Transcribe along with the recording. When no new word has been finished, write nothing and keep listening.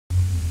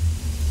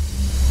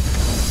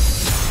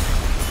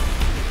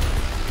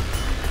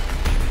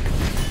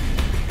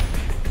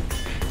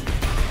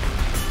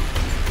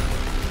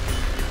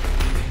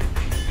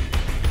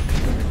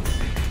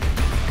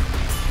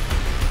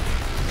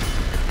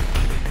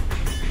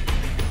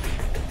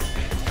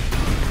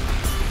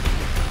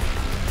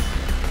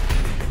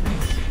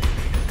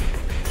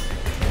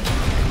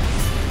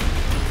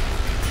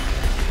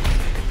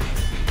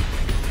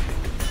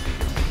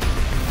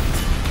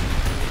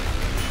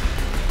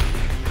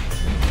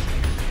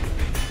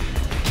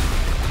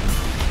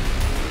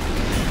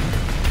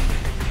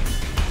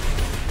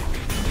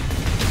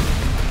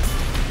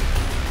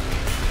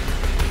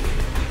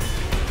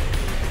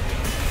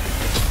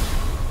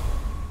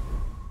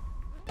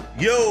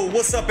Yo,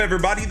 what's up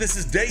everybody? This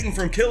is Dayton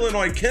from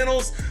Killinois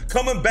Kennels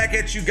coming back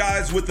at you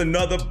guys with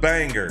another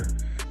banger.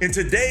 In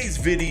today's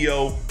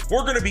video,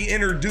 we're going to be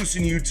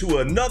introducing you to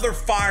another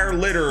fire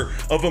litter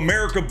of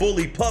American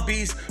Bully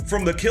puppies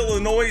from the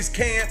Killinois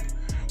camp.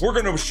 We're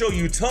going to show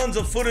you tons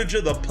of footage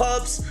of the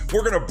pups.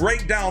 We're going to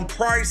break down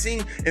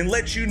pricing and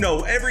let you know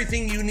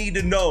everything you need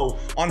to know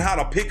on how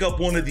to pick up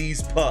one of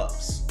these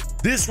pups.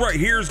 This right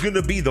here is going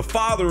to be the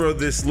father of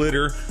this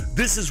litter.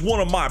 This is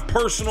one of my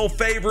personal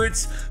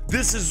favorites.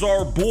 This is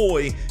our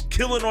boy,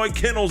 Killinois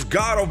Kennels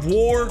God of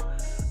War.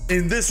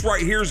 And this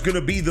right here is going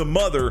to be the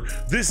mother.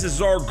 This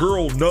is our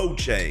girl,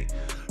 Noche.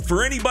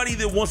 For anybody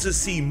that wants to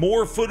see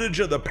more footage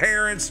of the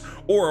parents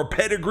or a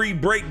pedigree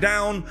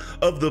breakdown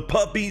of the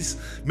puppies,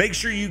 make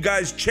sure you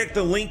guys check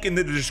the link in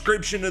the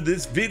description of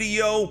this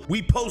video.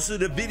 We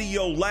posted a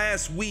video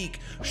last week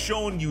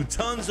showing you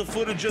tons of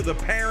footage of the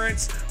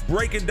parents,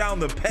 breaking down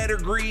the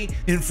pedigree.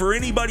 And for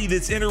anybody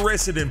that's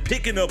interested in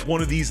picking up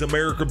one of these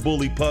American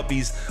Bully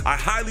puppies, I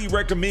highly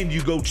recommend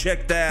you go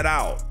check that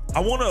out. I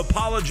want to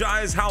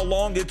apologize how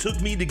long it took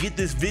me to get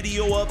this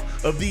video up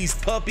of these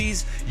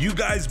puppies. You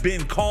guys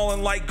been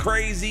calling like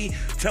crazy,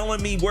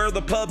 telling me where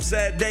the pups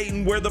at,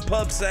 Dayton, where the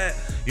pups at.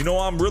 You know,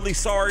 I'm really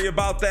sorry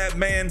about that,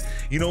 man.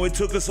 You know, it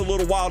took us a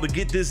little while to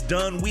get this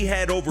done. We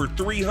had over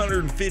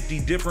 350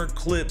 different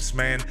clips,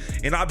 man,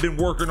 and I've been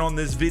working on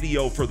this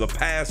video for the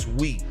past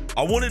week.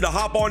 I wanted to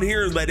hop on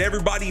here and let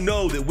everybody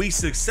know that we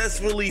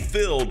successfully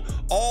filled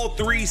all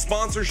 3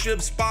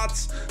 sponsorship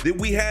spots that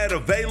we had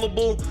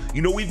available.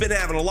 You know, we've been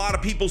having a lot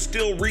of people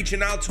still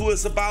reaching out to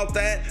us about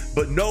that,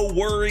 but no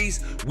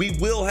worries. We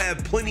will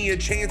have plenty of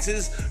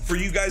chances for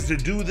you guys to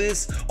do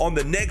this on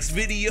the next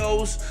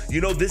videos. You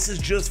know, this is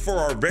just for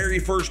our very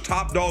first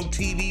Top Dog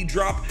TV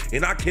drop,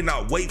 and I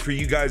cannot wait for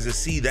you guys to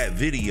see that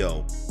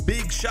video.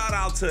 Big shout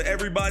out to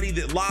everybody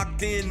that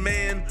locked in,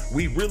 man.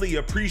 We really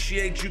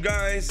appreciate you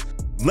guys.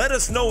 Let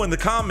us know in the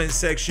comment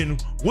section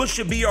what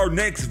should be our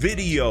next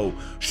video.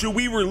 Should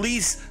we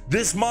release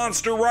this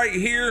monster right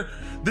here?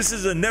 This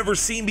is a never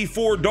seen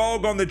before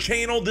dog on the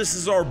channel. This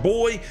is our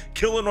boy,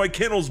 Killinois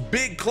Kennels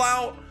Big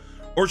Clout.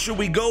 Or should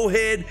we go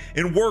ahead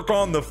and work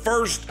on the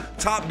first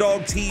Top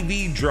Dog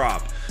TV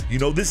drop? You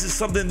know, this is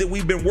something that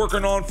we've been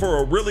working on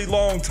for a really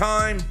long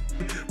time.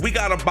 We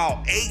got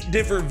about 8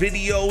 different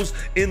videos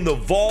in the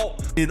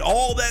vault, and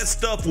all that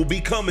stuff will be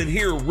coming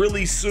here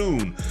really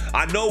soon.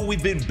 I know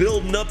we've been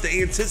building up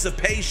the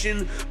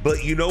anticipation,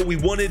 but you know, we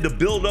wanted to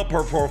build up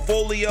our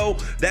portfolio.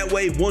 That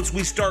way, once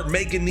we start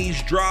making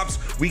these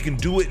drops, we can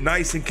do it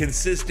nice and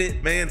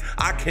consistent. Man,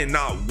 I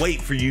cannot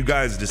wait for you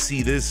guys to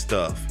see this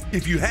stuff.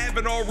 If you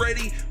haven't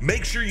already,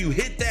 make sure you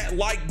hit that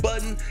like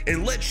button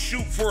and let's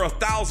shoot for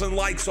 1,000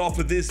 likes off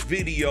of this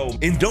video.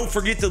 And don't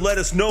forget to let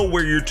us know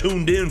where you're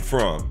tuned in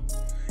from.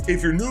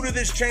 If you're new to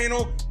this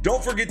channel,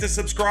 don't forget to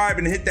subscribe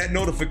and hit that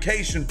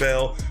notification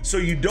bell so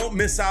you don't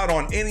miss out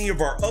on any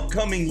of our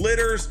upcoming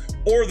litters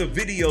or the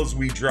videos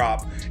we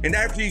drop. And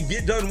after you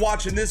get done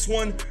watching this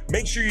one,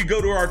 make sure you go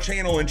to our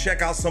channel and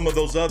check out some of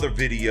those other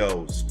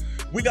videos.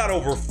 We got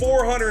over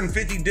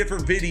 450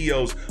 different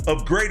videos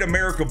of great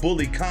American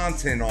Bully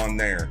content on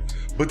there.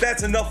 But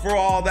that's enough for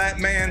all that,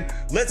 man.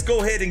 Let's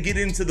go ahead and get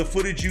into the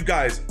footage you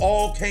guys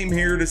all came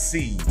here to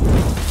see.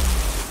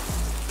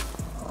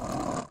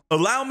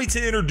 Allow me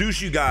to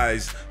introduce you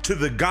guys to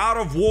the God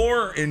of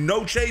War and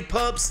Noche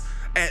pups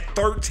at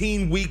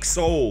 13 weeks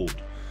old.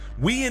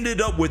 We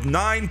ended up with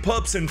 9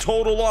 pups in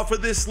total off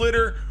of this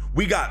litter.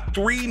 We got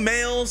 3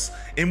 males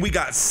and we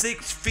got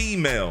 6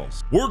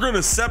 females. We're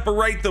gonna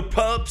separate the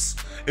pups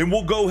and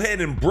we'll go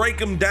ahead and break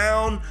them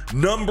down,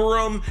 number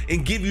them,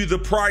 and give you the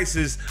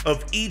prices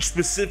of each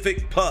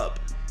specific pup.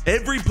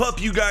 Every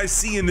pup you guys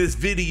see in this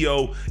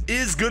video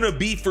is gonna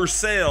be for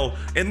sale,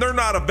 and they're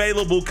not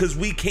available because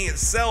we can't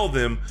sell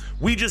them.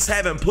 We just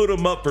haven't put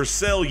them up for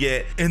sale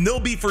yet, and they'll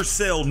be for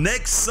sale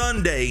next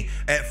Sunday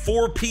at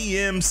 4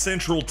 p.m.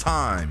 Central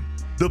Time.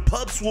 The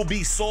pups will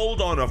be sold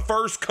on a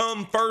first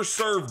come, first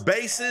served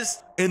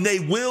basis, and they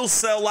will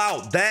sell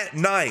out that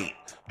night.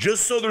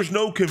 Just so there's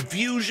no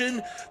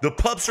confusion, the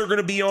pups are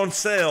gonna be on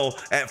sale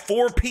at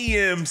 4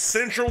 p.m.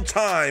 Central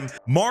Time,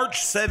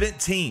 March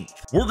 17th.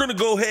 We're gonna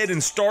go ahead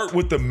and start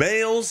with the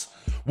males.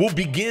 We'll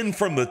begin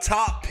from the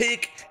top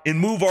pick and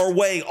move our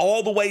way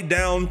all the way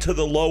down to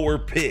the lower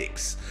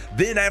picks.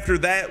 Then after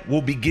that,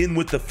 we'll begin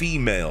with the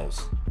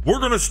females. We're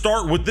gonna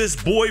start with this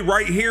boy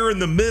right here in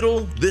the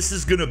middle. This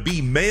is gonna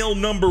be male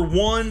number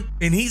 1,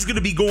 and he's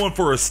gonna be going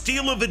for a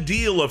steal of a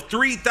deal of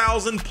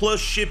 $3,000 plus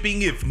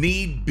shipping if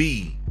need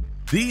be.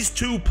 These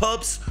 2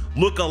 pups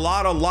look a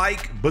lot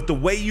alike, but the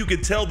way you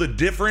can tell the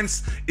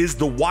difference is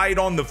the white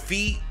on the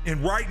feet.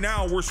 And right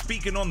now we're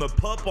speaking on the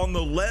pup on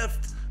the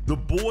left, the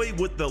boy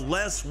with the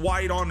less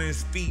white on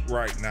his feet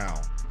right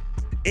now.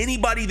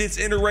 Anybody that's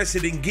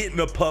interested in getting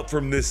a pup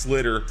from this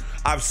litter,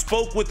 I've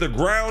spoke with the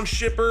ground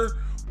shipper.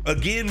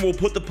 Again, we'll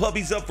put the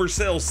puppies up for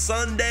sale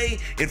Sunday,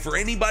 and for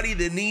anybody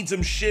that needs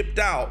them shipped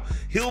out,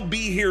 he'll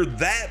be here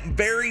that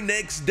very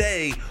next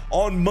day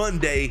on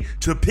Monday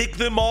to pick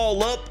them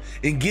all up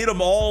and get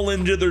them all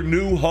into their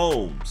new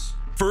homes.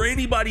 For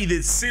anybody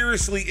that's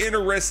seriously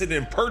interested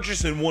in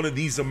purchasing one of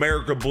these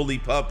American Bully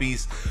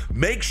puppies,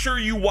 make sure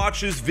you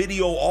watch this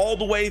video all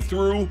the way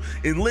through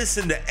and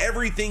listen to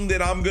everything that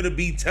I'm gonna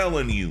be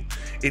telling you.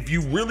 If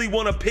you really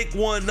wanna pick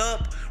one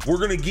up, we're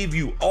gonna give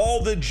you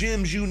all the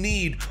gems you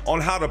need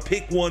on how to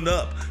pick one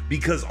up,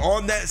 because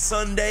on that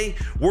Sunday,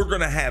 we're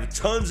gonna have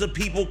tons of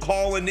people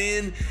calling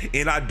in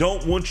and I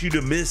don't want you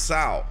to miss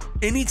out.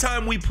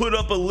 Anytime we put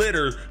up a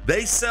litter,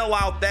 they sell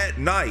out that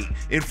night.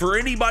 And for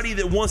anybody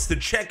that wants to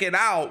check it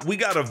out, we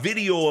got a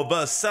video of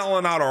us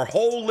selling out our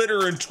whole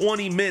litter in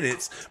 20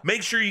 minutes.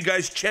 Make sure you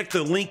guys check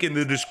the link in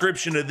the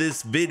description of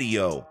this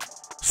video.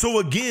 So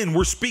again,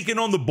 we're speaking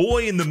on the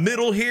boy in the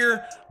middle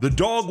here, the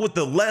dog with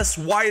the less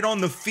white on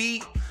the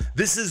feet.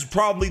 This is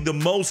probably the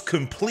most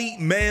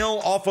complete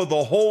male off of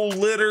the whole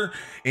litter,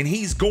 and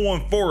he's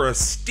going for a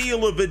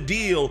steal of a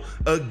deal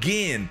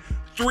again.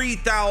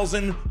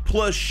 $3,000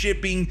 plus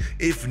shipping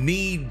if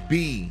need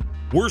be.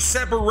 We're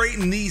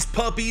separating these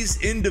puppies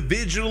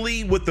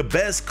individually with the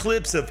best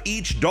clips of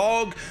each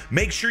dog.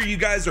 Make sure you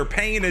guys are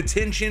paying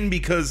attention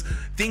because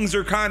things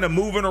are kind of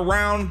moving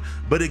around.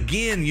 But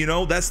again, you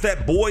know, that's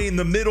that boy in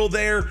the middle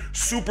there.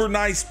 Super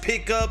nice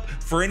pickup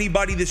for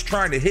anybody that's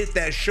trying to hit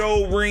that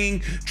show ring,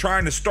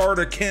 trying to start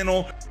a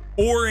kennel,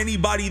 or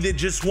anybody that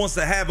just wants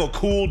to have a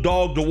cool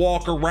dog to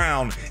walk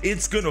around.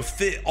 It's gonna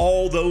fit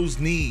all those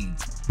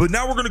needs. But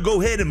now we're gonna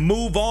go ahead and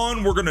move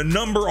on. We're gonna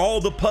number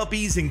all the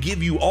puppies and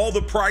give you all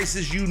the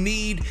prices you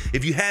need.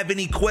 If you have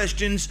any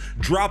questions,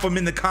 drop them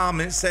in the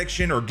comment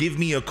section or give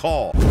me a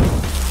call.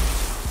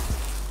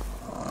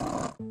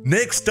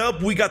 Next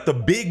up, we got the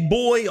big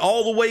boy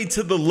all the way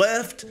to the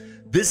left.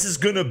 This is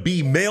gonna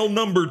be male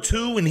number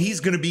 2, and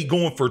he's gonna be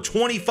going for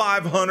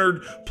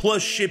 $2,500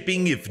 plus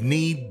shipping if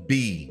need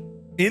be.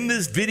 In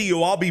this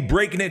video, I'll be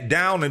breaking it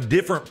down in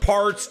different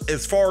parts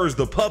as far as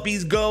the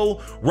puppies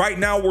go. Right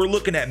now, we're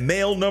looking at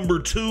male number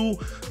 2,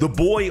 the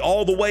boy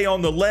all the way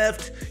on the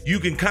left. You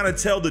can kind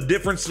of tell the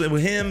difference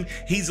with him.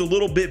 He's a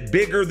little bit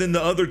bigger than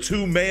the other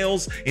 2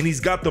 males, and he's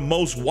got the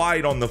most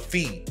white on the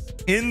feet.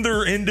 In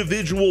their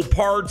individual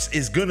parts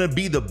is gonna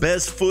be the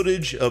best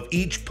footage of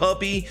each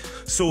puppy.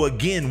 So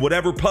again,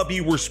 whatever puppy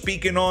we're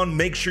speaking on,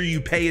 make sure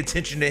you pay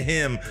attention to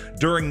him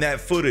during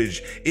that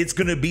footage. It's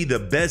gonna be the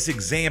best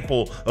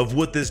example of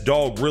what this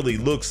dog really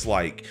looks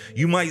like.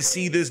 You might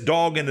see this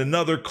dog in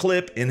another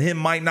clip and him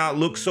might not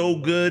look so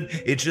good.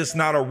 It's just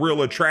not a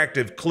real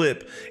attractive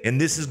clip. And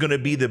this is gonna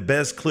be the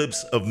best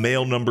clips of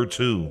male number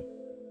 2.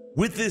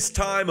 With this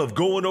time of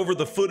going over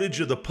the footage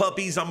of the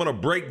puppies, I'm gonna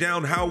break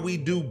down how we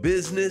do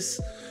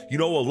business. You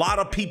know, a lot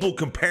of people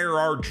compare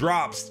our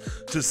drops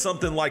to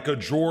something like a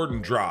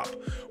Jordan drop.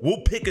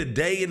 We'll pick a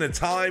day and a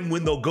time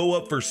when they'll go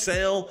up for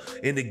sale,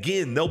 and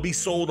again, they'll be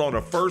sold on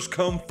a first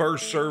come,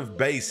 first served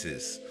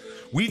basis.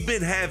 We've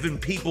been having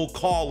people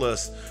call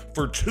us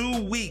for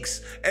 2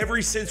 weeks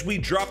ever since we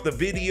dropped the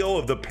video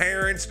of the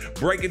parents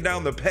breaking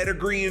down the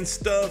pedigree and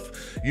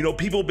stuff. You know,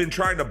 people have been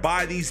trying to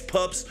buy these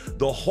pups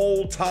the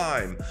whole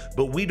time,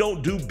 but we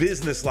don't do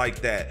business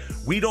like that.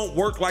 We don't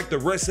work like the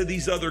rest of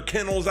these other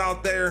kennels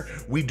out there.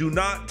 We do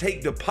not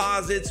take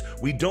deposits.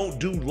 We don't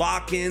do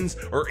lock-ins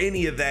or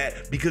any of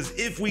that, because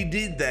if we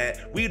did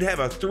that, we'd have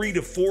a 3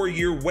 to 4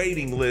 year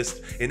waiting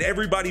list and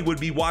everybody would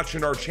be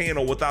watching our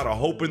channel without a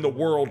hope in the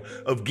world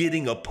of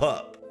getting a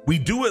pup. We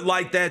do it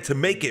like that to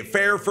make it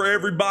fair for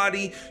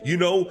everybody. You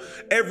know,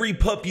 every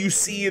pup you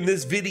see in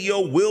this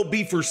video will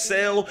be for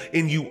sale,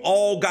 and you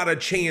all got a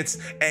chance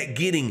at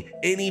getting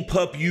any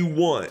pup you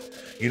want.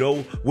 You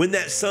know, when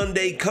that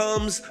Sunday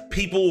comes,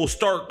 people will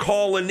start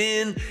calling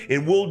in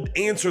and we'll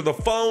answer the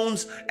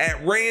phones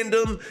at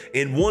random.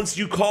 And once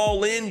you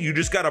call in, you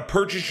just got to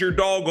purchase your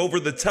dog over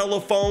the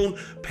telephone,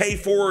 pay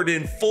for it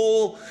in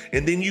full,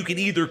 and then you can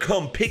either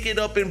come pick it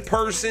up in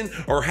person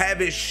or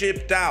have it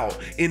shipped out.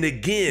 And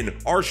again,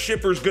 our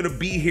shipper's gonna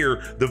be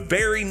here the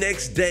very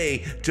next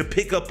day to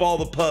pick up all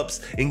the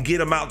pups and get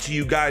them out to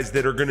you guys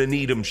that are gonna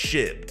need them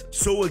shipped.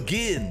 So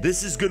again,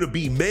 this is gonna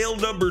be male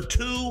number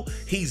 2.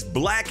 He's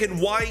black and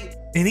white,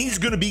 and he's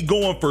gonna be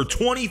going for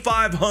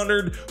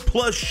 $2,500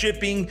 plus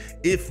shipping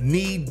if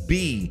need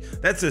be.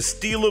 That's a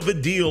steal of a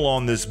deal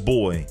on this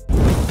boy.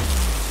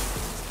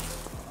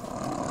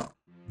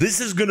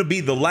 This is gonna be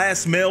the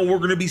last male we're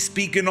gonna be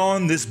speaking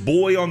on, this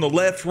boy on the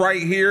left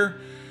right here.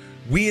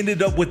 We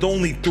ended up with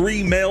only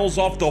 3 males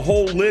off the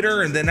whole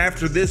litter, and then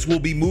after this, we'll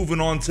be moving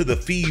on to the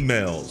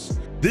females.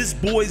 This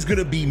boy's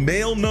gonna be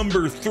male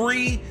number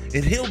 3,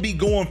 and he'll be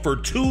going for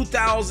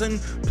 $2,000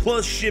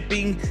 plus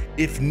shipping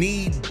if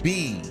need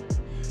be.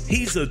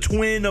 He's a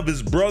twin of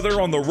his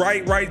brother on the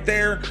right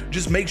there.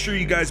 Just make sure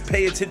you guys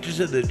pay attention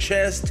to the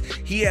chest.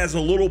 He has a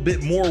little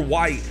bit more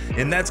white,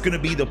 and that's gonna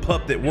be the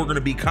pup that we're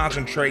gonna be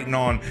concentrating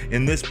on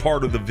in this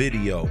part of the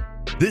video.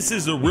 This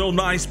is a real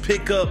nice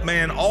pickup,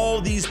 man.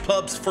 All these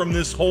pups from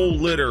this whole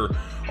litter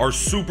are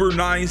super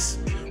nice.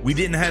 We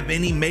didn't have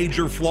any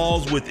major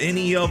flaws with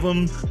any of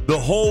them. The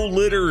whole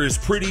litter is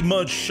pretty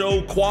much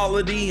show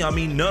quality. I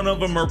mean, none of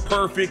them are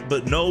perfect,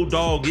 but no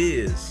dog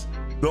is.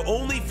 The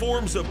only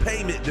forms of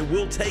payment that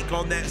we'll take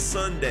on that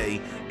Sunday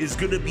is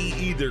gonna be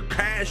either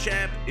Cash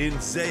App and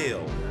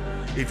Zelle.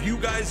 If you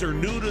guys are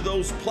new to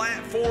those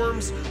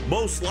platforms,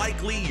 most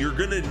likely you're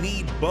gonna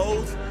need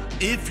both.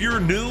 If you're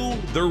new,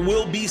 there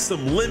will be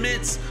some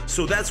limits,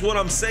 so that's what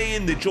I'm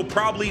saying, that you'll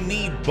probably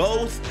need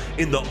both,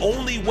 and the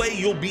only way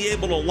you'll be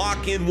able to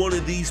lock in one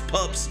of these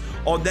pups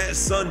on that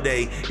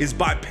Sunday is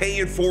by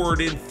paying for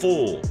it in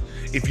full.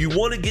 If you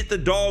want to get the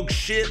dog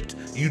shipped,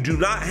 you do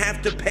not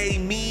have to pay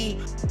me.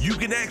 You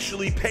can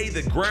actually pay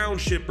the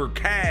ground shipper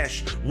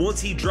cash once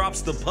he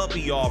drops the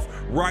puppy off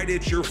right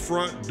at your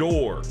front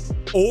door.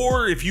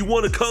 Or if you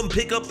want to come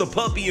pick up the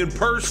puppy in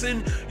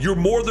person, you're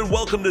more than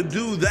welcome to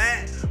do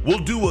that. We'll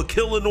do a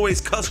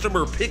Killinois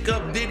customer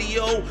pickup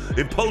video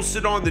and post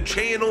it on the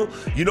channel.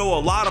 You know, a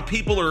lot of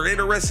people are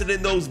interested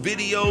in those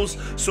videos,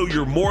 so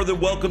you're more than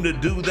welcome to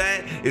do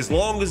that. As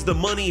long as the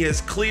money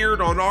has cleared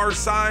on our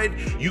side,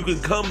 you can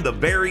come the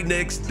very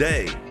next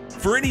day.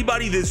 For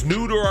anybody that's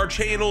new to our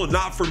channel and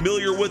not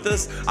familiar with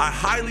us, I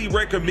highly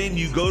recommend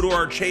you go to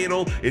our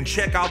channel and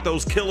check out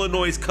those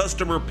Killinois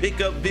customer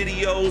pickup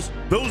videos.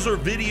 Those are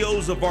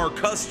videos of our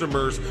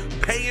customers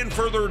paying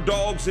for their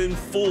dogs in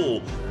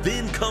full,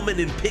 then coming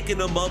and picking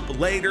them up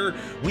later.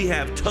 We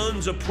have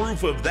tons of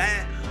proof of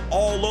that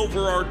all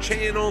over our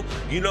channel.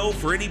 You know,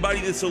 for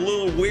anybody that's a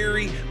little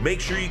wary, make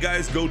sure you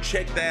guys go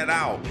check that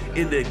out.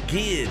 And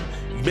again,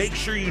 make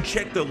sure you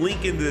check the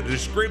link in the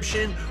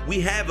description. We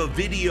have a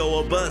video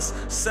of us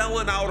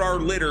selling out our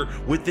litter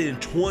within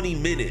 20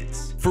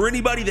 minutes. For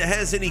anybody that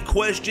has any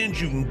questions,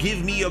 you can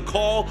give me a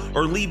call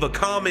or leave a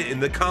comment in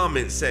the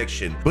comment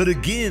section. But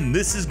again,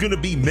 this is gonna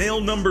be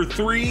male number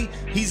 3.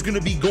 He's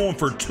gonna be going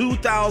for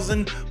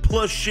 $2,000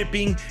 plus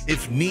shipping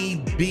if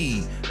need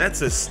be.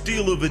 That's a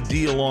steal of a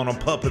deal on a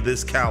pup of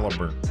this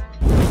caliber.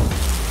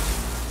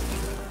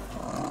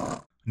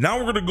 Now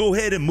we're gonna go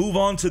ahead and move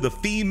on to the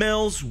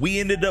females. We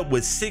ended up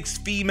with 6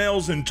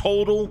 females in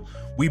total.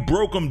 We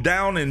broke them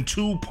down in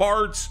 2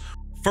 parts.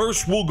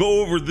 First, we'll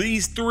go over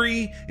these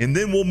 3, and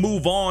then we'll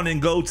move on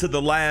and go to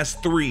the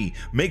last 3.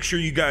 Make sure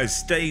you guys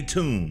stay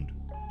tuned.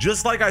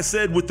 Just like I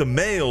said with the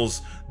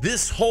males,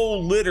 this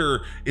whole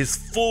litter is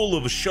full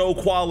of show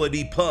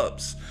quality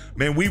pups.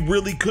 Man, we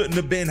really couldn't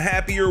have been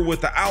happier with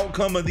the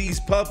outcome of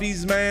these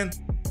puppies, man.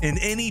 And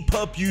any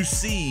pup you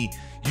see,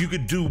 you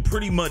could do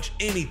pretty much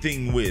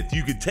anything with.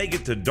 You could take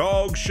it to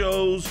dog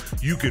shows,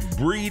 you could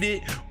breed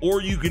it,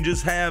 or you can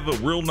just have a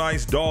real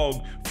nice dog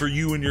for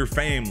you and your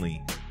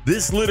family.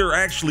 This litter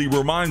actually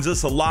reminds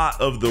us a lot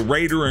of the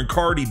Raider and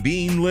Cardi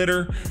Bean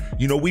litter.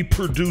 You know, we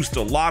produced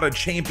a lot of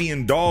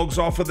champion dogs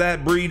off of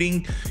that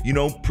breeding. You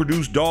know,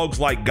 produced dogs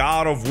like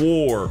God of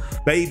War,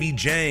 Baby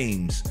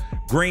James,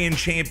 Grand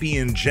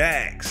Champion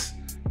Jax,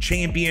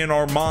 Champion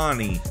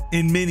Armani,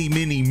 and many,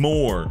 many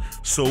more.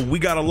 So we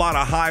got a lot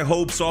of high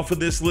hopes off of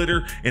this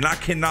litter, and I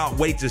cannot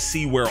wait to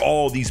see where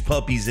all these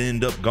puppies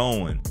end up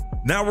going.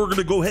 Now we're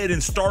gonna go ahead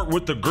and start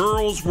with the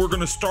girls. We're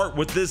gonna start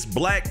with this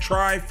black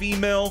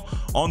tri-female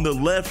on the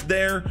left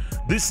there.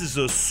 This is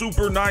a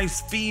super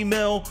nice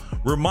female.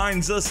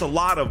 Reminds us a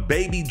lot of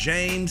Baby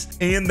James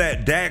and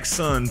that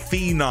Dachshund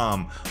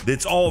Phenom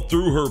that's all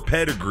through her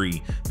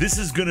pedigree. This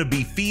is gonna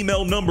be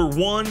female number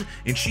 1,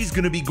 and she's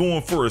gonna be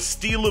going for a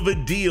steal of a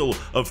deal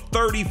of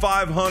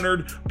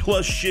 $3,500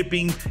 plus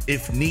shipping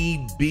if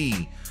need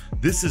be.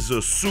 This is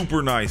a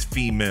super nice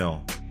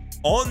female.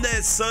 On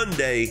that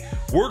Sunday,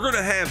 we're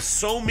gonna have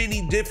so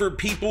many different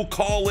people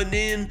calling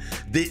in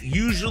that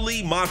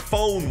usually my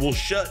phone will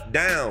shut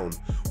down.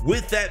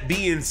 With that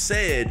being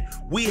said,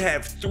 we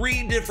have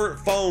 3 different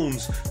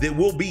phones that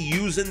we'll be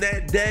using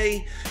that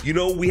day. You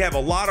know, we have a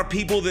lot of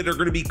people that are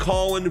gonna be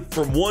calling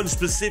from one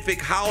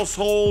specific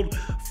household,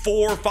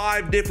 4 or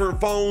 5 different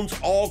phones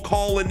all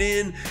calling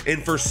in.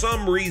 And for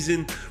some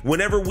reason,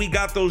 whenever we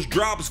got those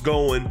drops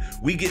going,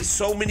 we get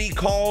so many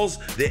calls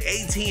that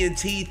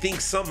AT&T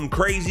thinks something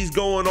crazy's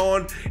going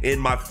on,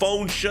 and my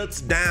phone shuts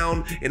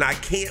down and I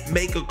can't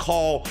make a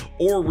call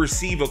or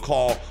receive a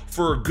call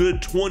for a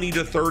good 20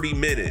 to 30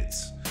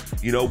 minutes.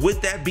 You know,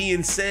 with that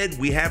being said,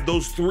 we have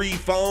those 3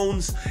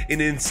 phones,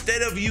 and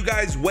instead of you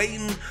guys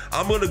waiting,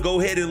 I'm gonna go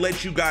ahead and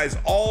let you guys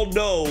all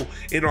know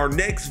in our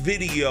next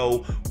video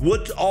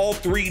what all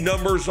 3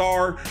 numbers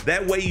are.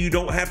 That way you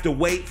don't have to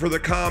wait for the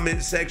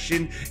comment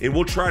section, and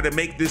we'll try to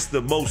make this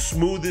the most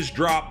smoothest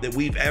drop that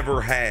we've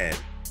ever had.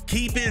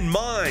 Keep in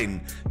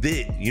mind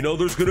that, you know,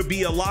 there's gonna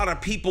be a lot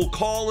of people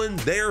calling.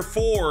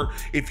 Therefore,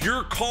 if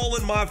you're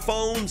calling my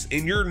phones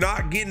and you're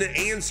not getting an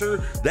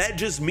answer, that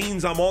just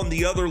means I'm on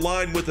the other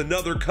line with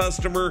another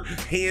customer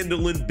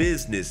handling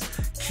business.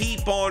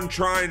 Keep on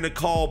trying to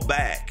call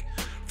back.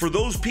 For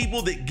those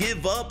people that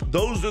give up,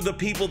 those are the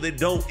people that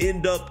don't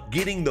end up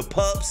getting the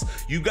pups.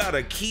 You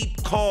gotta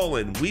keep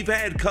calling. We've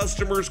had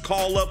customers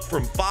call up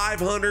from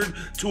 500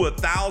 to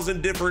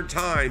 1,000 different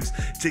times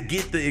to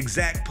get the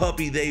exact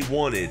puppy they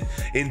wanted.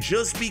 And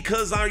just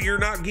because you're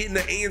not getting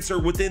the answer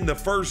within the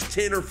first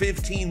 10 or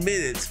 15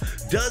 minutes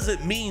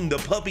doesn't mean the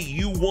puppy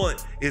you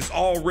want is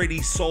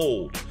already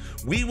sold.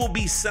 we will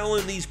be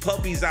selling these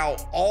puppies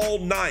out all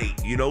night.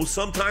 You know,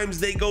 sometimes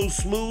they go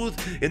smooth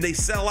and they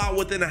sell out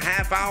within a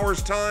half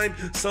hour's time.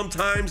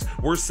 Sometimes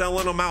we're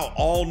selling them out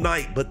all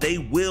night, but they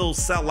will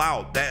sell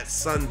out that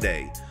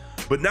Sunday.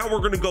 But now we're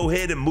gonna go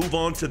ahead and move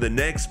on to the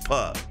next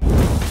pup.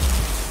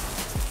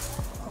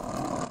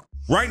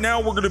 Right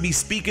now, we're gonna be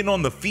speaking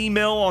on the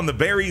female on the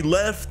very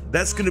left.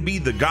 That's gonna be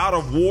the God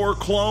of War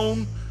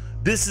clone.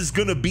 This is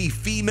gonna be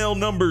female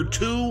number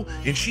 2,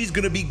 and she's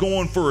gonna be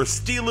going for a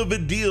steal of a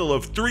deal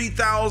of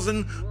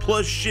 $3,000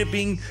 plus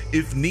shipping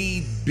if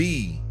need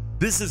be.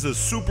 This is a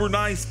super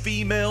nice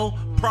female,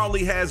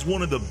 probably has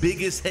one of the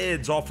biggest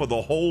heads off of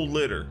the whole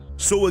litter.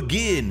 So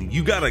again,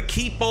 you gotta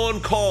keep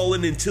on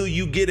calling until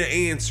you get an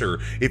answer.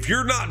 If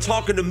you're not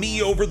talking to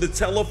me over the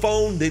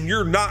telephone, then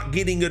you're not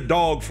getting a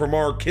dog from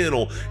our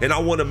kennel, and I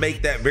wanna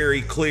make that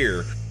very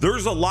clear.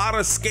 There's a lot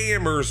of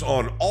scammers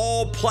on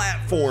all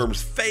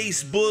platforms,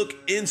 Facebook,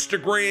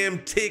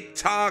 Instagram,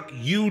 TikTok,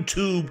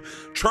 YouTube,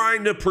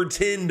 trying to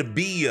pretend to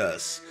be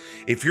us.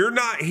 If you're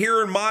not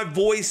hearing my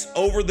voice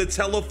over the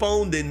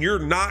telephone, then you're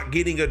not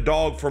getting a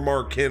dog from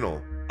our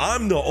kennel.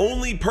 I'm the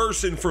only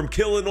person from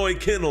Killinois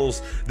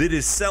Kennels that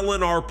is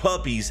selling our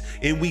puppies,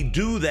 and we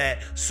do that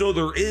so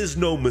there is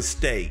no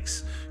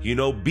mistakes. You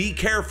know, be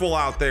careful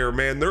out there,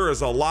 man. There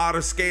is a lot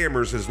of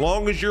scammers. As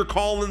long as you're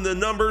calling the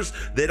numbers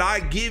that I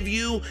give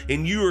you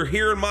and you are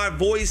hearing my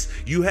voice,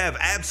 you have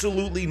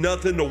absolutely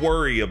nothing to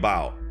worry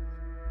about.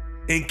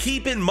 And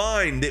keep in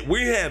mind that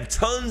we have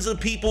tons of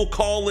people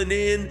calling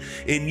in,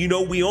 and you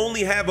know, we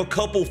only have a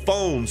couple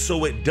phones,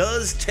 so it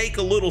does take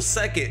a little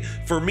second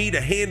for me to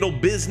handle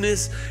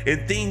business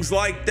and things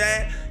like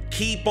that.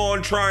 Keep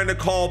on trying to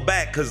call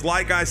back, because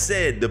like I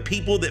said, the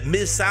people that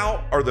miss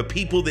out are the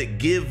people that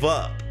give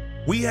up.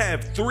 We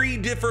have 3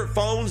 different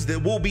phones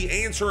that we'll be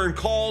answering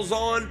calls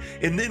on,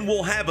 and then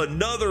we'll have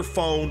another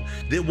phone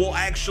that will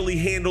actually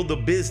handle the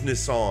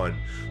business on.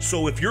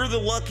 So if you're the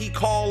lucky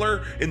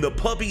caller and the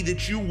puppy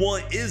that you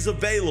want is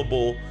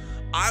available,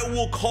 I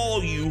will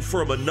call you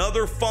from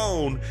another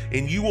phone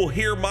and you will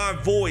hear my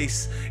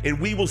voice, and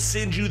we will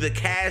send you the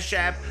Cash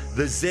App,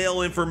 the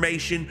Zelle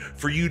information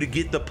for you to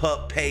get the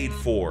pup paid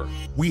for.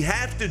 We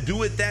have to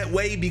do it that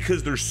way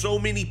because there's so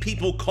many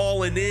people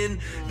calling in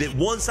that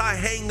once I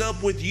hang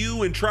up with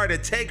you and try to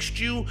text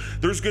you,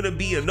 there's gonna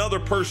be another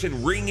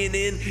person ringing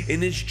in,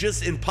 and it's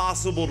just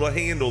impossible to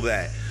handle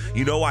that.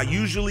 You know, I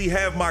usually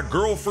have my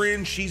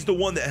girlfriend, she's the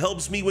one that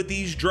helps me with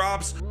these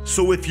drops.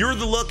 So if you're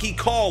the lucky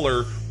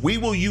caller, we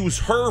will use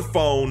her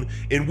phone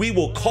and we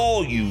will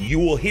call you. You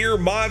will hear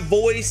my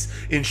voice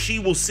and she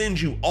will send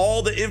you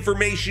all the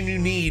information you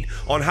need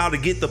on how to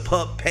get the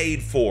pup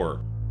paid for.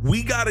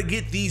 We gotta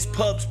get these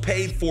pups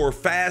paid for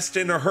fast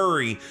in a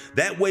hurry.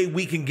 That way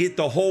we can get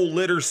the whole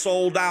litter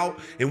sold out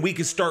and we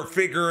can start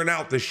figuring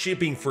out the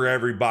shipping for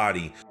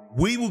everybody.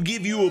 We will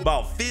give you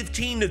about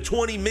 15 to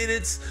 20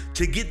 minutes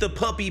to get the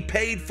puppy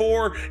paid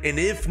for, and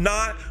if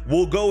not,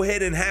 we'll go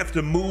ahead and have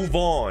to move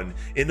on.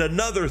 And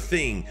another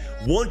thing,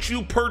 once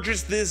you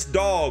purchase this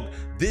dog,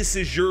 this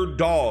is your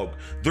dog.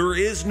 There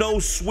is no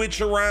switch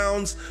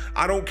arounds.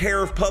 I don't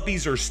care if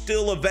puppies are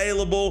still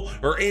available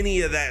or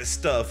any of that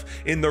stuff.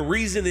 And the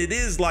reason it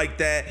is like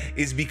that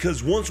is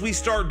because once we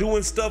start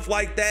doing stuff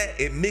like that,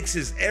 it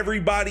mixes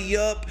everybody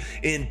up,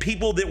 and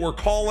people that were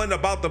calling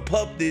about the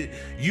pup that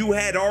you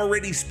had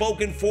already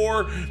spoken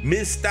for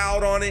missed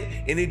out on it,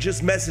 and it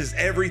just messes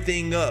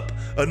everything up.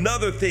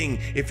 Another thing,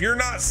 if you're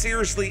not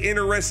seriously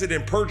interested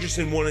in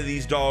purchasing one of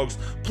these dogs,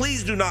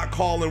 please do not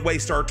call and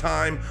waste our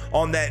time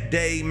on that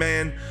day,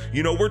 man.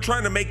 You know, we're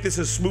trying to make this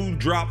a smooth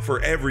drop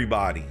for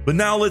everybody. But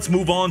now let's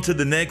move on to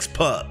the next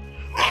pup.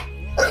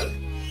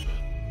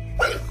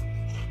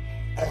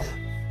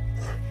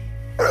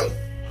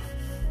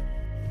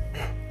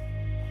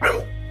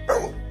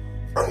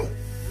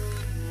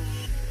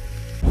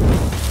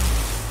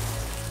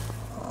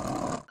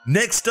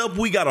 Next up,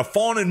 we got a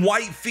fawn and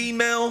white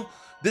female.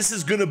 This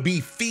is gonna be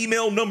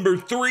female number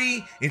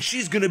 3, and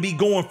she's gonna be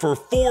going for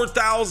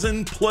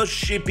 $4,000 plus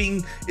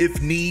shipping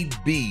if need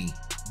be.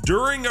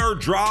 During our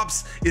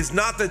drops is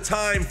not the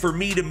time for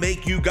me to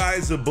make you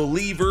guys a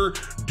believer.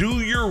 Do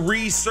your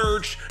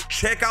research,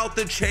 check out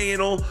the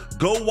channel,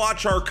 go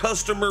watch our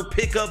customer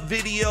pickup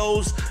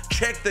videos,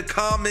 check the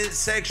comment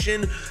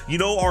section. You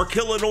know, our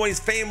Killinois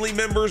family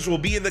members will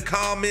be in the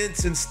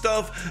comments and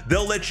stuff.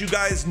 They'll let you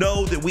guys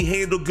know that we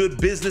handle good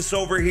business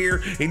over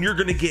here, and you're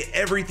gonna get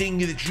everything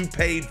that you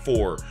paid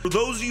for. For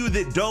those of you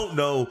that don't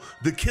know,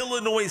 the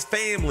Killinois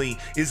family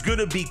is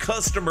gonna be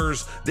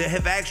customers that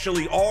have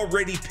actually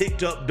already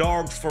picked up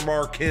dogs from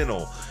our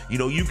kennel. You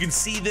know, you can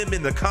see them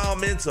in the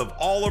comments of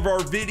all of our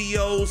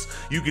videos.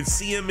 You can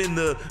see them in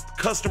the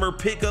customer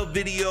pickup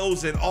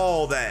videos and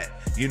all that.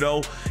 You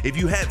know, if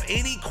you have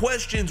any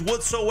questions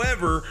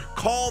whatsoever,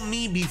 call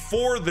me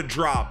before the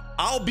drop.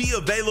 I'll be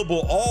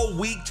available all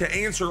week to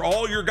answer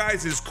all your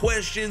guys'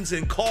 questions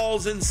and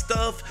calls and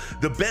stuff.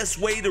 The best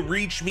way to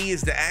reach me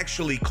is to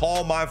actually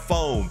call my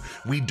phone.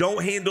 We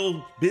don't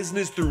handle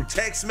business through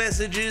text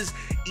messages,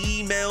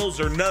 emails,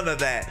 or none of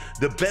that.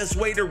 The best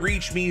way to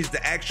reach me is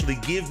to actually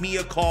give me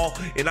a call,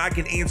 and I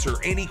can answer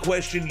any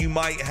question you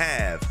might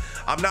have.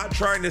 I'm not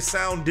trying to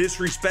sound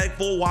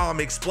disrespectful while I'm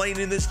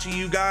explaining this to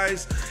you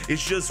guys.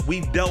 It's just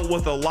we've dealt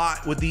with a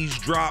lot with these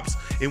drops,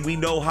 and we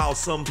know how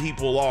some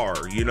people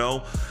are, you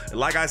know?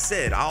 Like I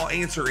said, I'll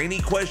answer any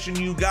question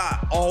you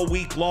got all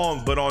week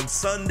long, but on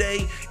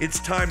Sunday, it's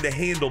time to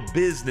handle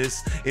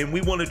business, and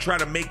we want to try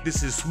to make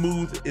this as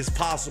smooth as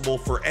possible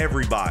for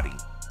everybody.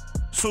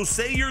 So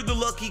say you're the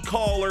lucky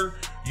caller,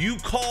 you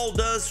called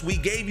us, we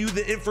gave you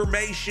the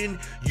information,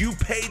 you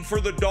paid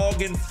for the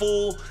dog in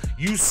full,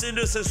 you send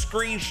us a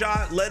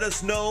screenshot, let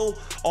us know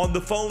on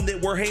the phone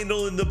that we're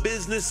handling the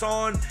business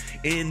on,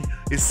 and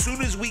as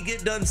soon as we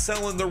get done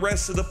selling the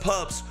rest of the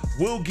pups,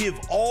 we'll give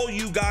all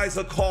you guys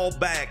a call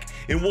back,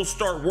 and we'll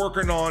start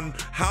working on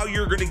how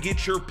you're gonna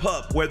get your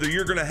pup, whether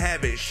you're gonna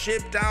have it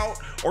shipped out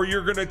or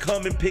you're gonna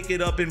come and pick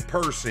it up in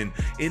person.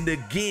 And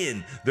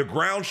again, the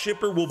ground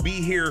shipper will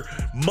be here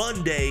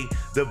Monday,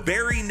 the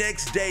very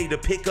next day, to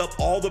pick up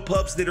all the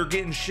pups that are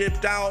getting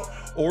shipped out,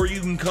 or you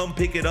can come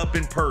pick it up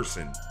in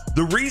person.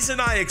 The reason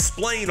I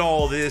explain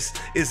all this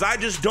is I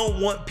just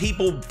don't want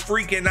people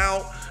freaking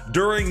out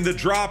during the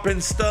drop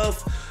and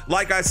stuff.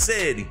 Like I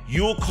said,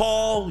 you'll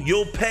call,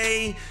 you'll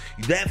pay.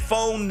 That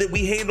phone that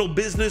we handle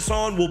business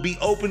on will be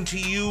open to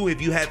you.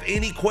 If you have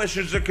any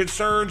questions or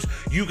concerns,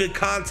 you can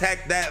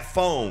contact that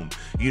phone.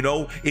 You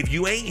know, if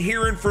you ain't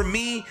hearing from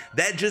me,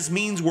 that just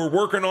means we're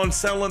working on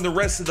selling the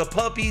rest of the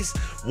puppies.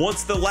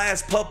 Once the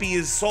last puppy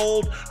is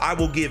sold, I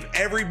will give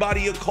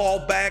everybody a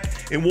call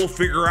back, and we'll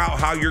figure out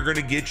how you're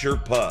gonna get your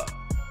pup.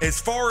 As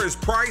far as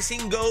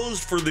pricing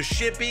goes for the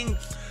shipping,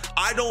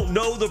 I don't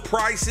know the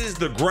prices.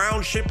 The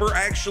ground shipper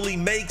actually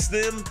makes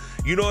them.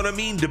 You know what I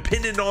mean?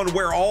 Depending on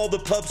where all the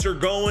pups are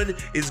going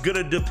is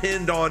gonna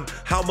depend on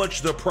how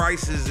much the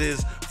prices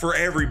is for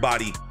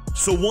everybody.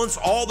 So once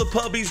all the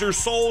puppies are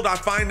sold, I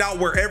find out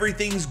where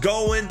everything's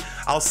going.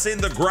 I'll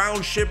send the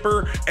ground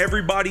shipper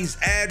everybody's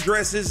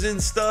addresses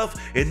and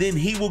stuff, and then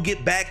he will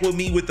get back with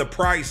me with the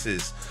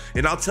prices.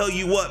 And I'll tell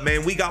you what,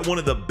 man, we got one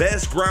of the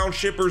best ground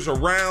shippers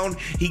around.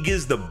 He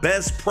gives the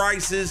best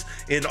prices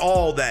and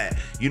all that.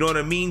 You know what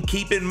I mean?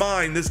 Keep in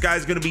mind, this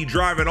guy's gonna be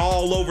driving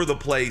all over the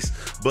place,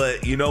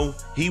 but you know,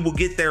 he will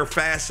get there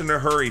fast in a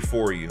hurry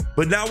for you.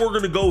 But now we're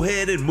gonna go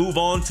ahead and move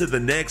on to the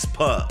next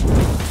pup.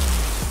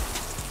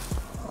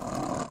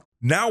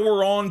 Now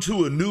we're on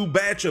to a new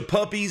batch of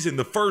puppies, and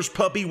the first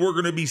puppy we're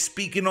gonna be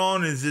speaking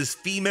on is this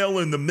female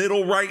in the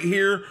middle right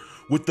here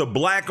with the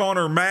black on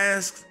her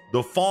mask,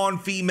 the fawn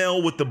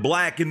female with the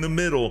black in the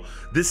middle.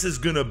 This is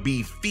gonna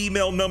be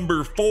female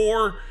number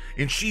 4,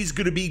 and she's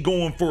gonna be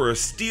going for a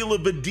steal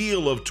of a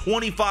deal of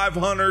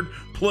 $2,500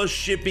 plus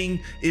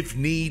shipping if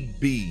need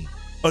be.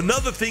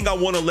 Another thing I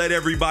want to let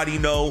everybody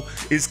know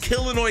is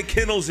Killinois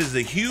Kennels is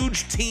a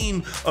huge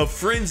team of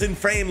friends and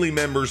family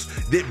members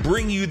that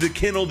bring you the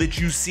kennel that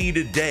you see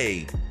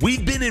today.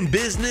 We've been in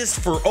business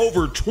for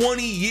over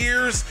 20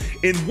 years,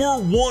 and we're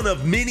one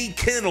of many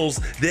kennels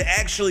that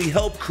actually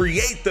helped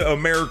create the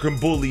American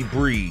Bully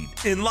breed.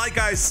 And like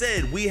I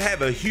said, we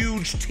have a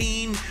huge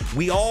team.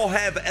 We all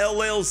have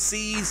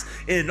LLCs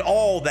and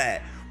all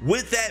that.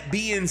 With that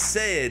being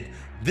said,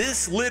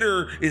 this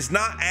litter is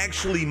not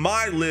actually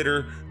my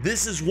litter.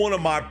 This is one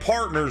of my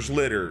partner's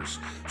litters.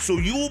 So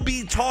you'll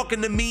be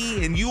talking to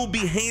me and you'll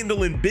be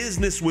handling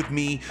business with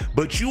me,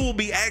 but you will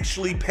be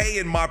actually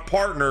paying my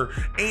partner,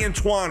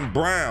 Antoine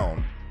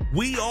Brown.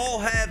 We all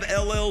have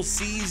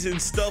LLCs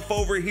and stuff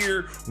over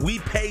here. We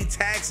pay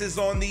taxes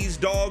on these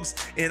dogs,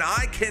 and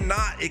I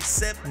cannot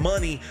accept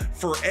money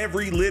for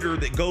every litter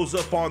that goes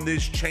up on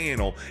this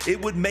channel.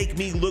 It would make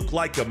me look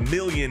like a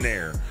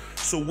millionaire.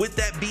 So with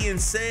that being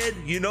said,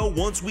 you know,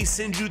 once we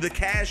send you the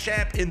Cash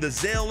App and the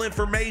Zelle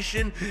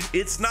information,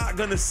 it's not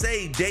gonna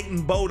say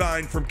Dayton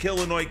Bodine from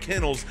Killinois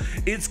Kennels.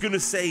 It's gonna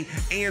say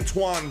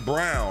Antoine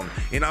Brown.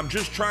 And I'm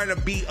just trying to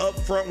be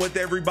upfront with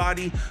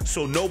everybody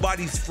so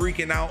nobody's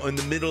freaking out in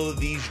the middle of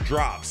these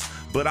drops.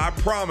 But I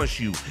promise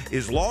you,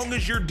 as long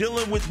as you're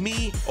dealing with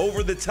me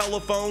over the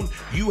telephone,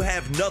 you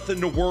have nothing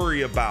to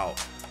worry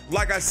about.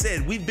 Like I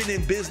said, we've been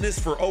in business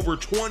for over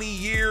 20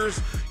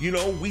 years. You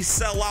know, we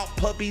sell out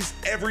puppies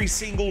every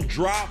single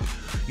drop.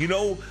 You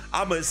know,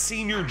 I'm a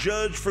senior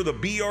judge for the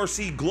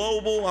BRC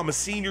Global. I'm a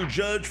senior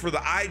judge for the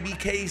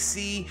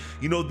IBKC.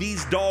 You know,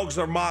 these dogs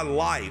are my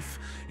life.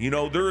 You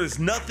know, there is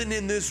nothing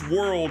in this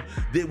world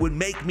that would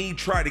make me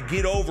try to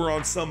get over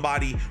on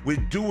somebody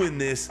with doing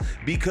this,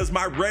 because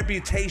my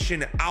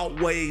reputation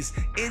outweighs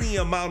any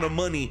amount of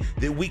money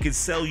that we could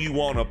sell you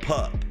on a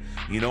pup.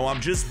 You know,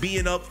 I'm just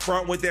being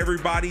upfront with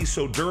everybody,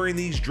 so during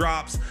these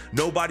drops,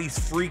 nobody's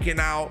freaking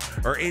out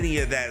or any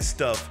of that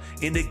stuff.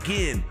 And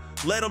again,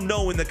 let them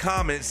know in the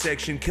comment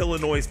section,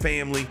 Killinois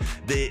family,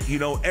 that, you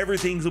know,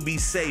 everything will be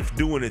safe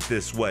doing it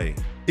this way.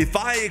 If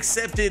I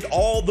accepted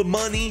all the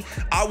money,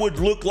 I would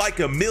look like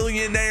a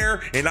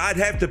millionaire and I'd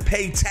have to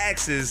pay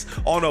taxes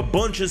on a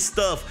bunch of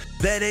stuff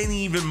that ain't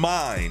even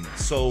mine.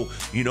 So,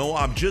 you know,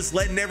 I'm just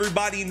letting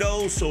everybody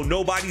know so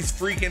nobody's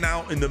freaking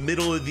out in the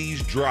middle of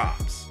these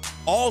drops.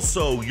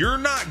 Also, you're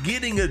not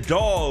getting a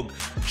dog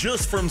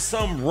just from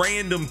some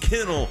random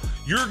kennel.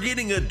 You're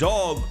getting a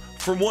dog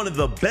from one of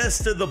the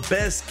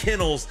best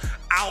kennels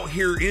out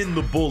here in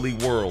the bully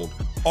world.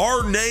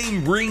 Our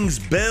name rings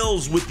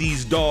bells with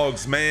these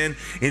dogs, man.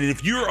 And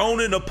if you're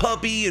owning a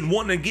puppy and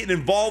wanting to get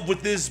involved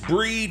with this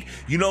breed,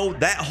 you know,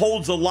 that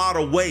holds a lot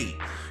of weight.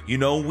 You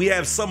know, we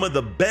have some of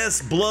the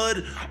best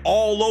blood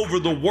all over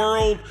the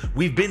world.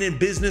 We've been in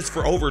business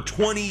for over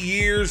 20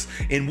 years,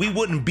 and we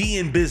wouldn't be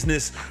in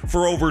business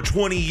for over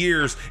 20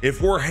 years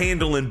if we're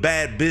handling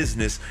bad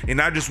business. And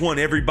I just want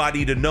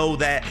everybody to know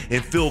that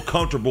and feel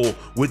comfortable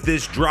with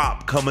this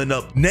drop coming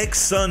up next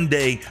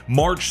Sunday,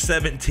 March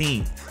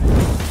 17th.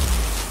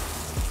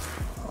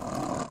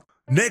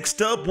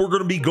 Next up, we're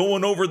gonna be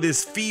going over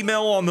this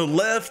female on the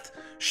left.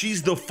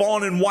 She's the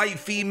fawn and white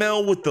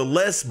female with the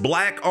less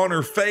black on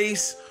her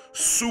face.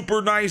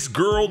 Super nice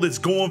girl that's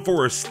going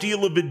for a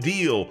steal of a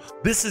deal.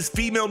 This is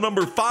female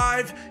number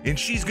 5, and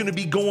she's gonna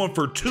be going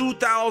for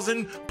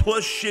 $2,000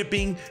 plus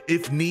shipping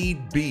if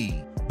need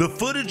be. The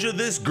footage of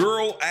this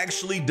girl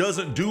actually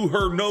doesn't do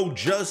her no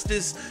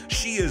justice.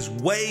 She is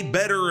way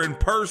better in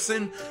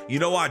person. You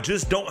know, I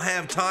just don't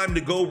have time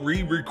to go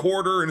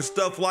re-record her and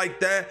stuff like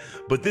that,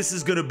 but this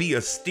is gonna be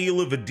a steal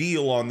of a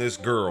deal on this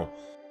girl.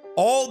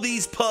 All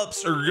these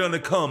pups are gonna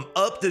come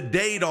up to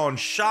date on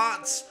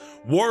shots,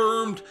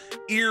 wormed,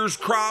 ears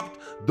cropped,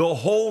 the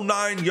whole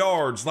 9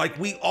 yards, like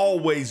we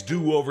always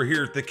do over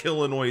here at the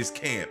Killinois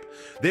camp.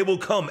 They will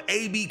come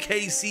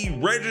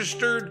ABKC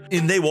registered,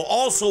 and they will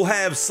also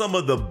have some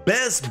of the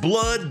best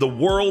blood the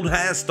world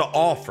has to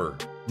offer.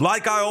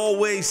 Like I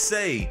always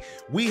say,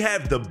 we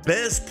have the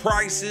best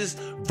prices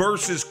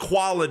versus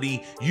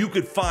quality you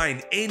could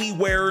find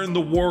anywhere in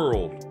the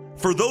world.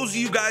 For those of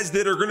you guys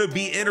that are gonna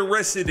be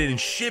interested in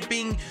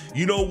shipping,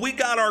 you know, we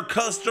got our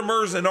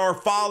customers and our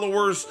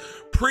followers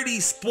pretty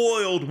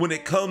spoiled when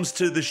it comes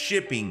to the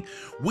shipping.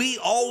 We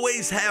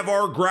always have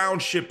our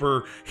ground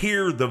shipper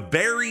here the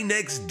very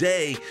next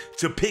day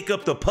to pick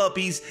up the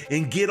puppies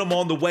and get them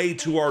on the way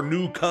to our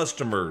new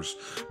customers.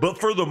 But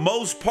for the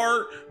most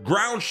part,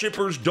 ground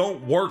shippers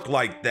don't work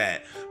like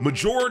that.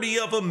 Majority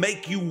of them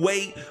make you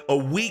wait a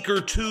week or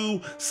 2,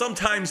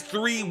 sometimes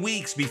 3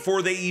 weeks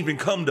before they even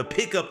come to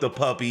pick up the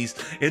puppies.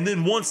 And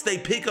then once they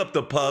pick up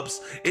the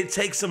pups, it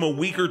takes them a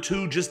week or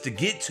 2 just to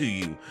get to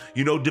you,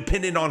 you know,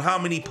 depending on how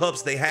many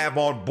pups they have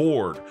on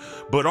board.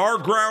 But our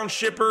ground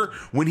shipper,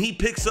 when he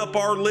picks up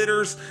our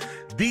litters,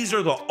 these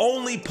are the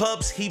only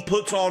pups he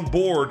puts on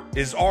board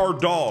is our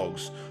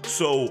dogs.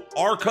 So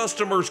our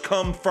customers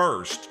come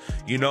first,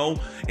 you know,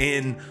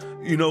 and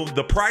you know,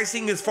 the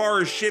pricing as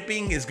far as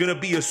shipping is gonna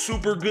be a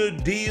super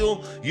good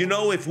deal. You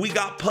know, if we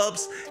got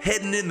pups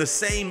heading in the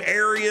same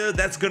area,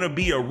 that's gonna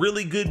be a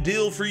really good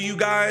deal for you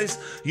guys.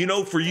 You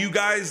know, for you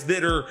guys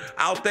that are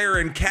out there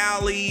in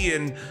Cali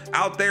and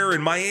out there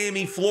in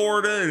Miami,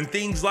 Florida and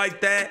things like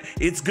that,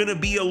 it's gonna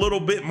be a little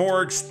bit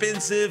more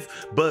expensive,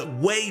 but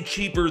way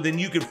cheaper than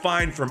you could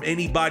find from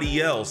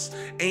anybody else.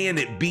 And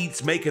it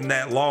beats making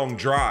that long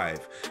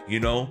drive. You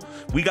know,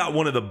 we got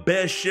one of the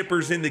best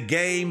shippers in the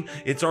game.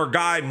 It's our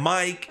guy, Mike.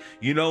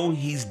 You know,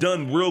 he's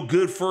done real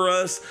good for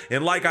us.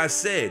 And like I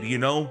said, you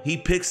know, he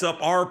picks up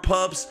our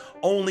pups,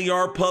 only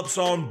our pups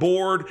on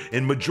board,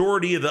 and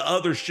majority of the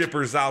other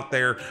shippers out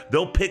there,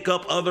 they'll pick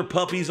up other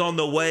puppies on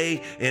the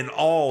way and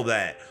all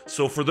that.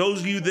 So for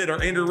those of you that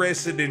are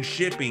interested in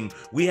shipping,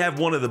 we have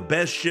one of the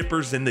best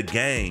shippers in the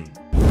game.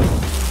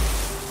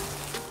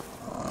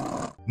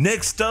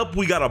 Next up,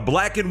 we got a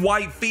black and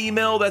white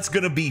female. That's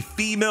gonna be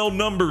female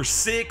number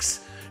 6.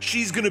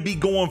 She's gonna be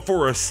going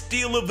for a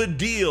steal of a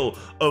deal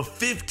of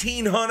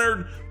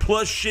 $1,500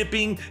 plus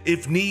shipping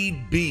if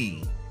need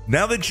be.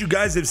 Now that you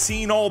guys have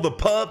seen all the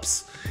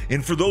pups,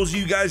 and for those of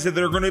you guys that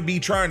are gonna be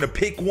trying to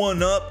pick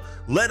one up,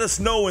 let us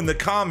know in the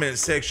comment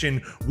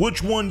section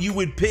which one you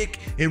would pick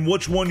and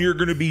which one you're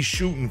gonna be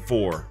shooting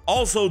for.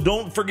 Also,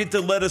 don't forget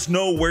to let us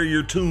know where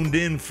you're tuned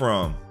in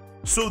from.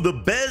 So the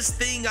best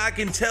thing I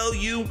can tell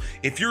you,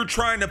 if you're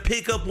trying to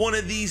pick up one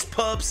of these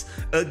pups,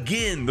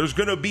 again, there's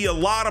gonna be a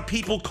lot of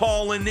people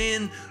calling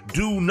in.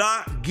 Do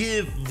not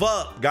give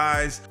up,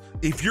 guys.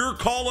 If you're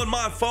calling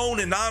my phone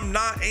and I'm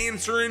not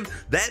answering,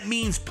 that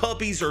means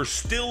puppies are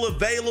still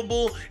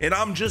available and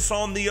I'm just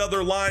on the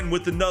other line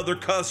with another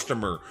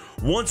customer.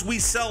 Once we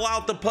sell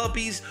out the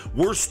puppies,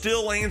 we're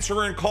still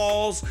answering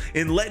calls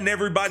and letting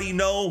everybody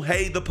know,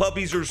 hey, the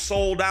puppies are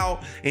sold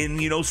out,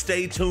 and you know,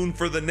 stay tuned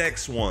for the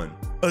next one.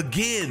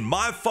 Again,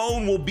 my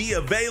phone will be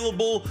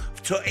available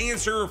to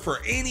answer for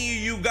any of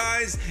you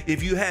guys.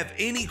 If you have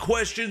any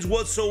questions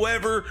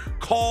whatsoever,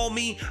 call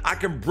me. I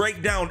can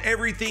break down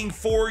everything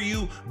for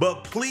you,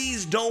 but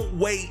please don't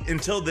wait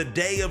until the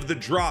day of the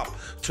drop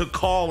to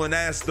call and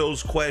ask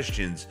those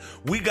questions.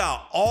 We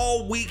got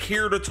all week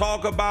here to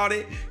talk about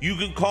it. You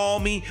can call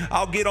me.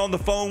 I'll get on the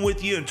phone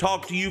with you and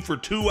talk to you for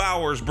 2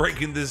 hours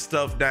breaking this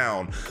stuff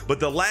down. But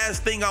the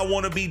last thing I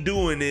want to be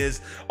doing is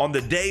on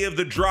the day of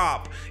the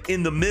drop,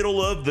 in the middle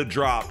of the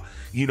drop,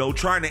 you know,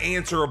 trying to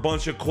answer a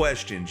bunch of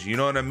questions, you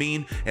know what I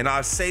mean? And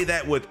I say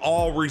that with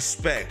all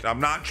respect. I'm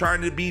not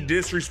trying to be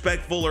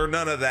disrespectful or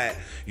none of that,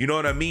 you know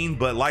what I mean?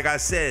 But like I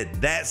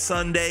said, that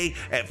Sunday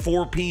at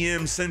 4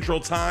 p.m. Central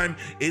Time,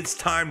 it's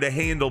time to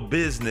handle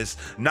business,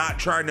 not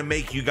trying to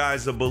make you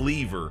guys a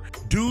believer.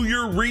 Do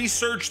your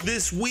research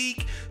this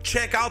week.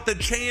 Check out the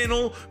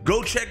channel.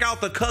 Go check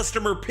out the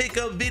customer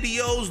pickup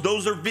videos.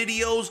 Those are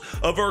videos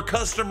of our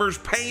customers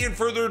paying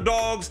for their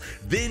dogs,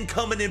 then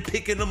coming and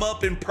picking them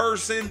up in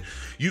person.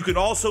 You can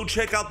also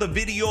check out the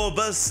video of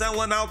us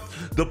selling out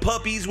the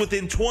puppies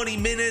within 20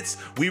 minutes.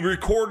 We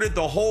recorded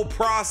the whole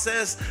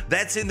process.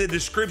 That's in the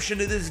description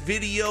of this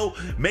video.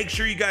 Make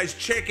sure you guys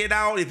check it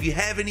out. If you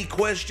have any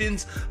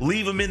questions,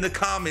 leave them in the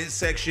comment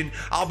section.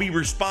 I'll be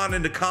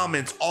responding to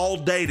comments all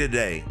day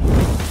today.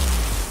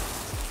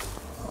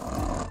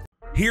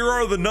 Here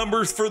are the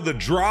numbers for the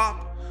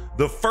drop.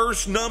 The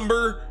first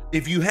number,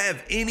 if you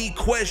have any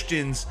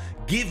questions,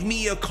 give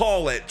me a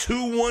call at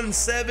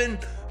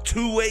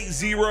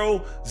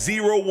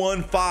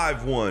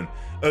 217-280-0151.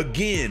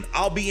 Again,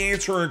 I'll be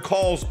answering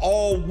calls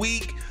all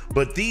week,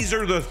 but these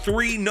are the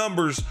 3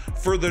 numbers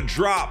for the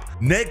drop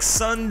next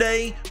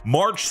Sunday,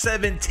 March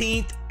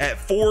 17th at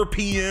 4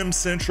 p.m.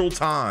 Central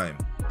Time.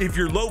 If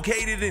you're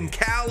located in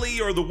Cali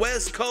or the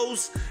West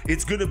Coast,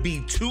 it's gonna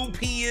be 2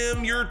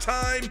 p.m. your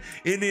time.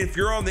 And if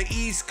you're on the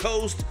East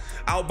Coast,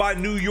 out by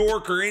New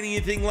York or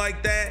anything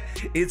like that,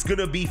 it's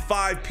gonna be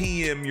 5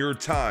 p.m. your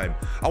time.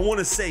 I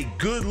wanna say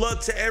good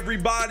luck to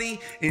everybody,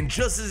 and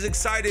just as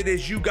excited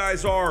as you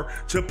guys are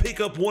to pick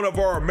up one of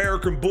our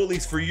American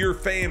Bullies for your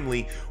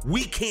family,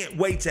 we can't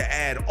wait to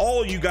add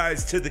all you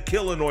guys to the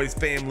Killinois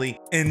family.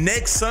 And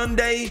next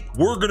Sunday,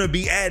 we're gonna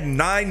be adding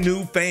 9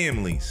 new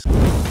families.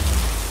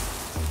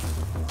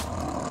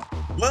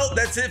 Well,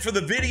 that's it for the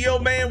video,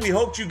 man. We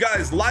hope you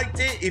guys liked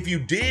it. If you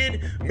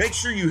did, make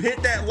sure you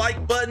hit that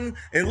like button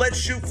and let's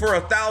shoot for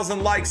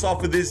 1,000 likes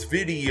off of this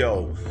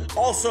video.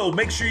 Also,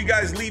 make sure you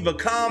guys leave a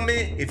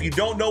comment. If you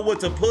don't know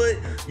what to put,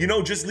 you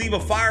know, just leave a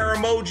fire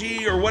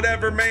emoji or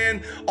whatever,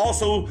 man.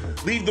 Also,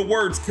 leave the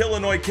words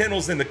Killinois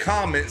Kennels in the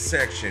comment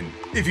section.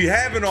 If you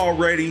haven't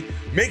already,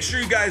 make sure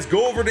you guys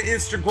go over to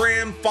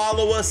Instagram,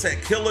 follow us at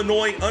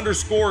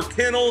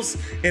Killinois_Kennels,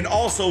 and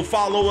also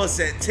follow us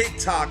at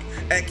TikTok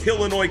at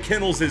Killinois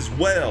Kennels as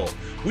well.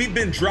 We've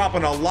been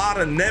dropping a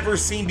lot of never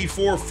seen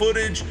before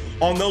footage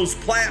on those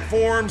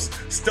platforms,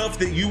 stuff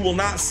that you will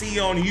not see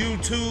on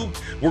YouTube.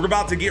 We're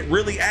about to get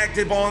really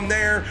active on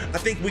there. I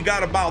think we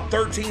got about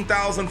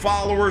 13,000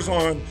 followers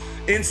on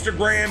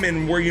Instagram,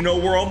 and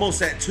we're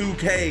almost at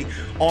 2K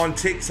on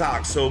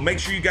TikTok. So make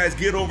sure you guys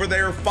get over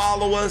there,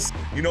 follow us.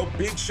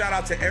 Big shout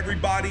out to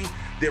everybody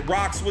that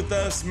rocks with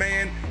us,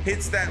 man.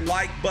 Hits that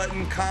like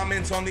button,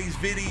 comments on these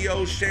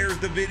videos, shares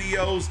the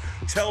videos,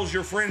 tells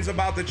your friends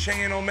about the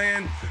channel,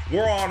 man.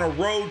 We're on a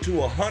road to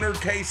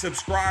 100K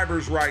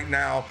subscribers right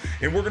now,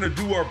 and we're gonna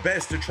do our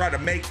best to try to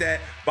make that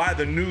by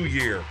the new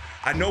year.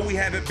 I know we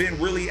haven't been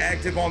really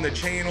active on the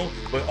channel,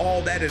 but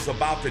all that is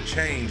about to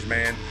change,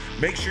 man.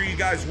 Make sure you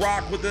guys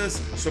rock with us,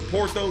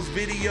 support those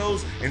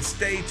videos, and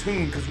stay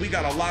tuned, because we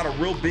got a lot of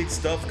real big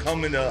stuff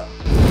coming up.